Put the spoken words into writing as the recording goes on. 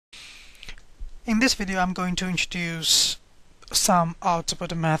In this video, I'm going to introduce some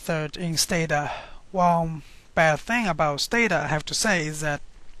output method in STATA. One bad thing about STATA, I have to say, is that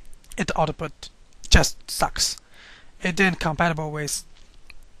its output just sucks. It isn't compatible with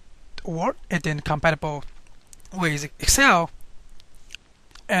Word, it isn't compatible with Excel,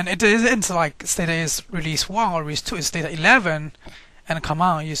 and it isn't like STATA is release 1 or release 2, it's STATA 11, and come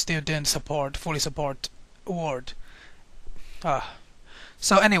on, you still didn't fully support Word.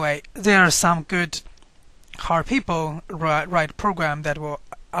 So anyway, there are some good hard people write program that will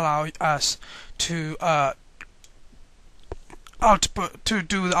allow us to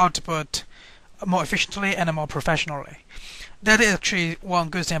do the output more efficiently and more professionally. That is actually one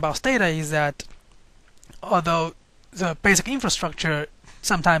good thing about STATA, is that although the basic infrastructure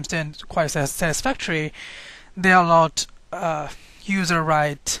sometimes isn't quite satisfactory, there are a lot user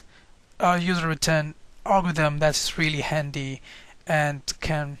written algorithm that's really handy and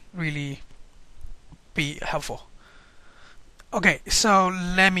can really be helpful. Okay, so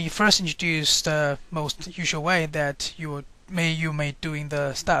let me first introduce the most usual way that you may doing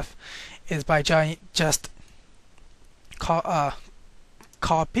the stuff is by just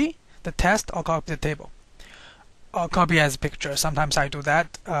copy the test or copy the table or copy as a picture. Sometimes I do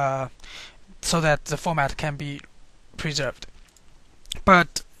that so that the format can be preserved.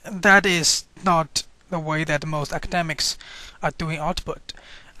 But that is not the way that most academics are doing output.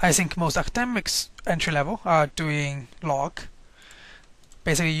 I think most academics entry level are doing log.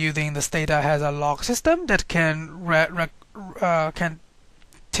 Basically, using the STATA has a log system that can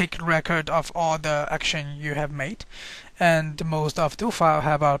take record of all the action you have made, and most of do file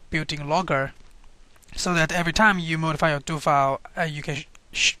have a built-in logger, so that every time you modify your do file, you can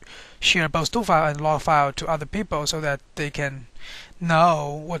share both do file and log file to other people, so that they can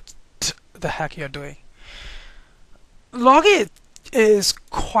know what the heck you're doing. Log is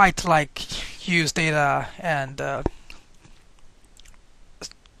quite like use data, and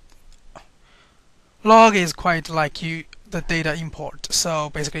log is quite like the data import. So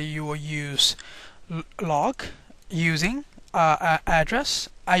basically, you will use log using address.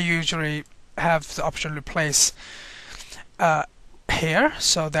 I usually have the option replace here,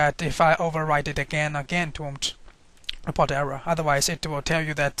 so that if I overwrite it again, it won't report error. Otherwise, it will tell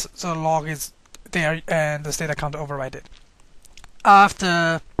you that the log is there and the STATA can't overwrite it.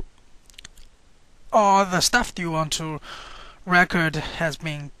 After all the stuff you want to record has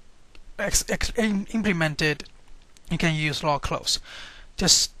been implemented, you can use log close.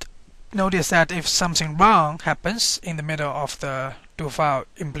 Just notice that if something wrong happens in the middle of the do file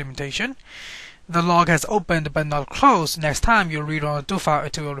implementation, the log has opened but not closed. Next time you rerun the do file,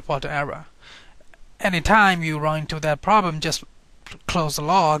 it will report an error. Anytime you run into that problem, just close the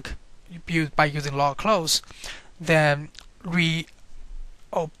log by using log close, then rerun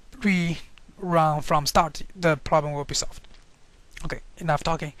from start. The problem will be solved. Okay, enough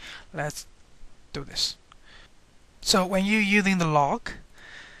talking. Let's do this. So when you're using the log,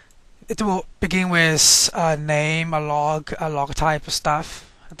 it will begin with a name, a log type of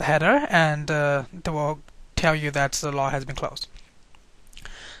stuff at the header, and it will tell you that the log has been closed.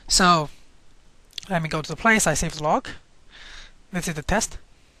 So let me go to the place I saved the log. This is the test.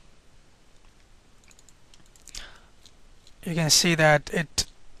 You can see that it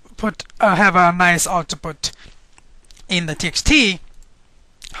have a nice output in the txt.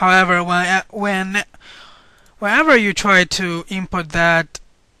 However, whenever you try to input that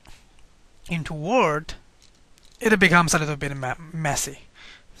into Word, it becomes a little bit messy.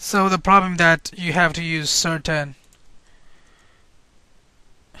 So the problem that you have to use certain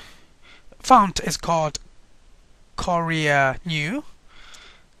font is called Korea New.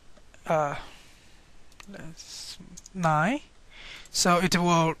 9. So it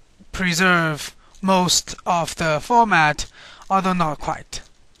will preserve most of the format, although not quite.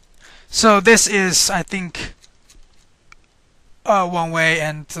 So this is, I think, one way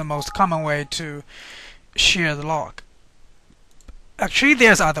and the most common way to share the log. Actually,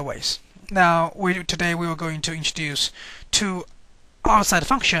 there's other ways. Now, today we are going to introduce two outside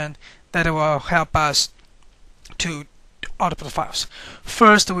functions that will help us to output files.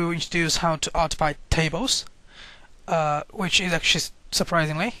 First, we will introduce how to output tables, which is actually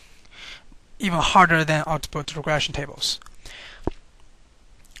surprisingly even harder than output regression tables.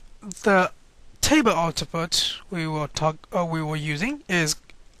 The table output we were using is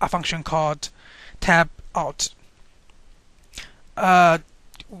a function called tabout.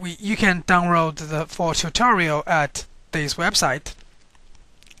 You can download the full tutorial at this website.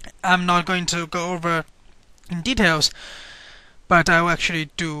 I'm not going to go over in details, but I will actually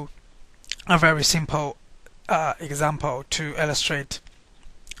do a very simple example to illustrate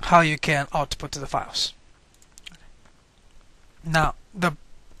how you can output the files. Now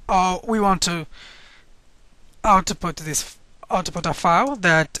we want to output a file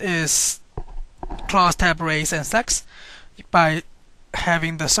that is class tab race and sex by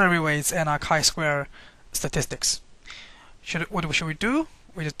having the survey weights and our chi-square statistics. What should we do?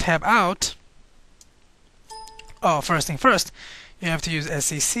 We just tab out. First thing first, you have to use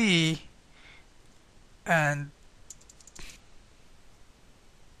SEC and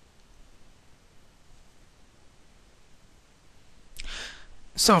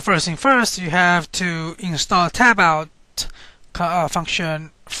so first thing first, you have to install tabout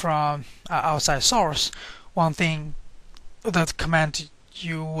function from outside source. One thing, the command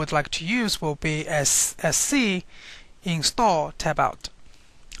you would like to use will be sc install tabout.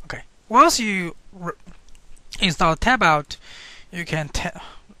 Okay. Once you install tabout, you can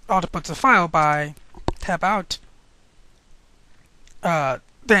output the file by tabout.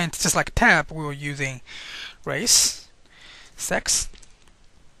 Then it's just like tab, we were using race, sex,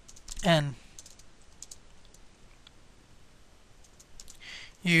 and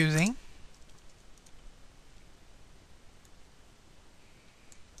using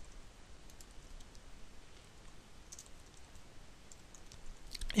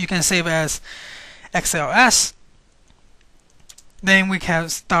you can save as XLS. Then we can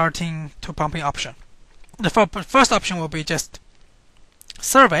starting to pumping option. The first option will be just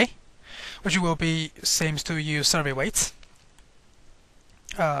survey, which will be same to use survey weights.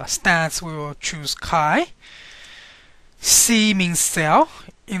 Stats, we will choose chi. C means cell.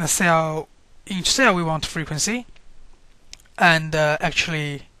 In the cell, each cell we want frequency, and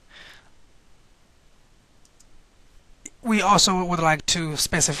actually we also would like to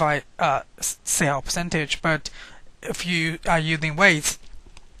specify cell percentage. But if you are using weights,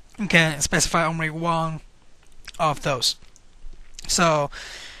 you can specify only one of those. So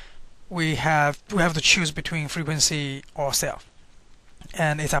we have to choose between frequency or cell,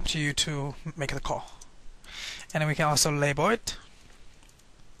 and it's up to you to make the call. And then we can also label it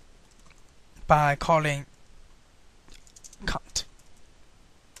by calling count.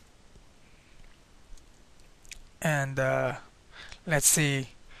 And let's see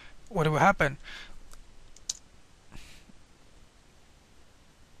what will happen.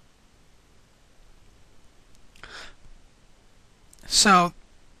 So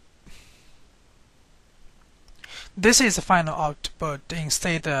this is the final output in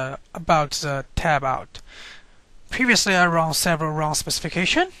STATA about the tab out. Previously I ran several wrong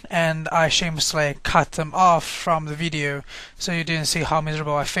specifications, and I shamelessly cut them off from the video so you didn't see how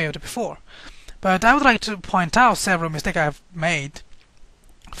miserable I failed before. But I would like to point out several mistakes I've made.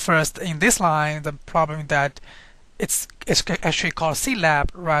 First, in this line, the problem that it's actually called CLab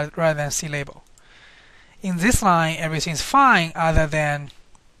rather than CLabel. In this line, everything's fine other than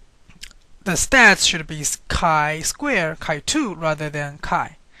the stats should be chi-square, chi2 rather than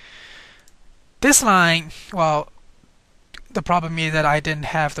chi. This line, well, the problem is that I didn't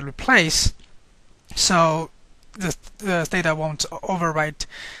have the replace, so the data won't overwrite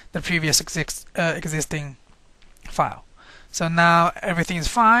the previous existing file. So now everything is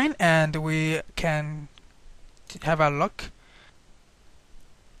fine, and we can have a look.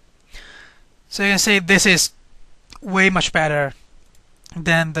 So you can see this is way much better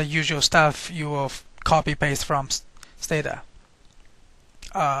than the usual stuff you will copy paste from STATA.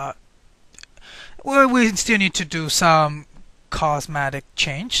 Well, we still need to do some cosmetic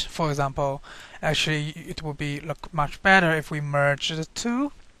change. For example, actually it would look much better if we merge the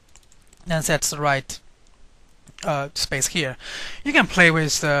two and set the right space here. You can play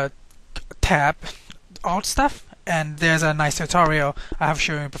with the tab alt stuff, and there's a nice tutorial I have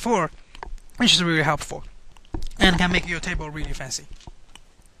shown you before, which is really helpful and can make your table really fancy.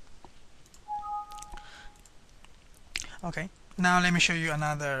 Okay, now let me show you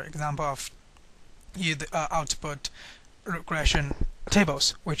another example of output regression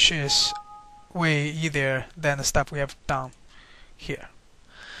tables, which is way easier than the stuff we have done here.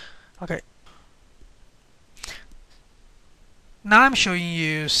 Okay, now I'm showing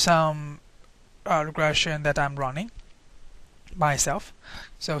you some regression that I'm running myself.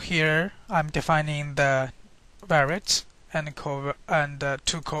 So here I'm defining the covariates and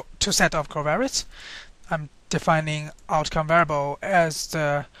two set of covariates. I'm defining outcome variable as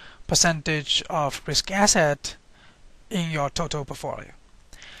the percentage of risk asset in your total portfolio.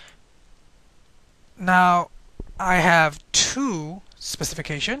 Now I have two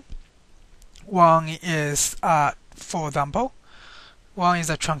specifications. One is for example, one is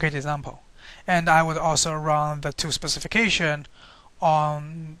a truncated example, and I would also run the two specification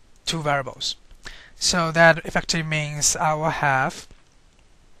on two variables. So that effectively means I will have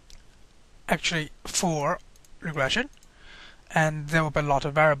actually for regression, and there will be a lot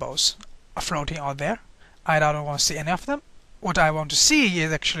of variables floating out there. I don't want to see any of them. What I want to see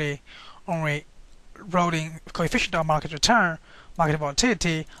is actually only rolling coefficient of market return, market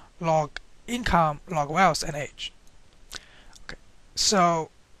volatility, log income, log wealth, and age. Okay, so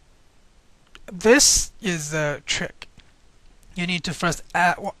this is the trick. You need to first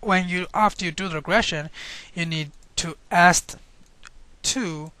add, after you do the regression, you need to ask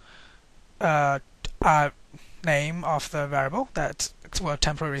to name of the variable that will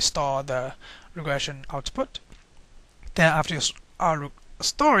temporarily store the regression output. Then after you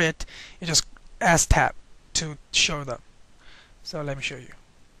store it, you just estab to show them. So let me show you.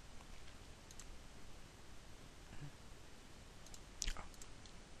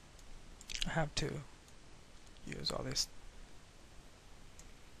 I have to use all this.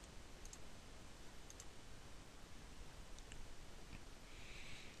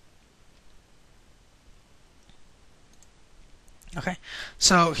 Okay,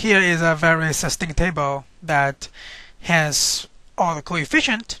 so here is a very succinct table that has all the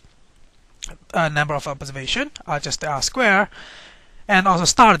coefficient, number of observation, just R square, and also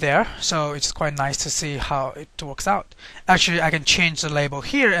start there. So it's quite nice to see how it works out. Actually, I can change the label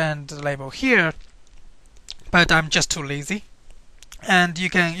here and the label here, but I'm just too lazy. And you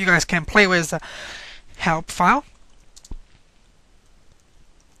guys can play with the help file.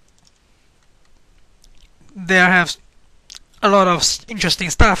 There have a lot of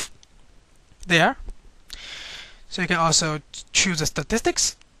interesting stuff there. So you can also choose the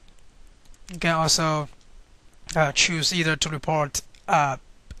statistics. You can also choose either to report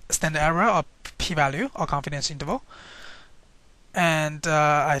standard error or p-value or confidence interval. And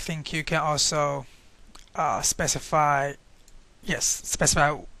I think you can also specify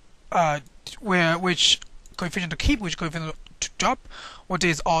which coefficient to keep, which coefficient to drop, what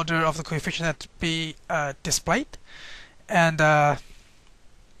is order of the coefficient that be displayed, and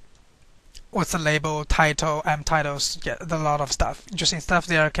what's the label, title, titles. Yeah, a lot of stuff, interesting stuff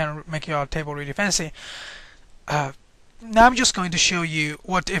there, can make your table really fancy. Now I'm just going to show you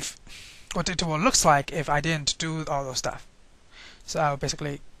what it will looks like if I didn't do all those stuff. So I'll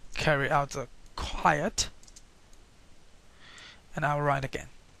basically carry out the quiet, and I'll run it again.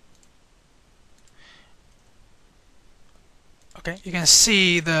 Okay, you can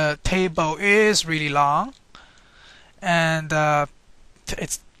see the table is really long, and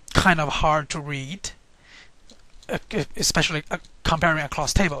it's kind of hard to read, especially comparing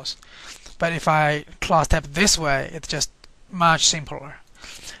across tables. But if I cross tab this way, it's just much simpler.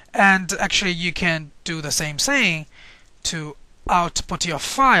 And actually, you can do the same thing to output your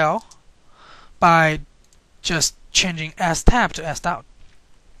file by just changing estab to estout.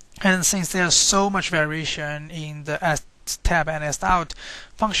 And since there's so much variation in the estab and estout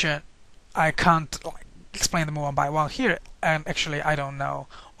function, I can't explain them one by one here, and actually I don't know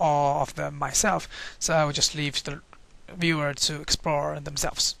all of them myself, so I will just leave the viewer to explore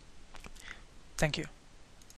themselves. Thank you.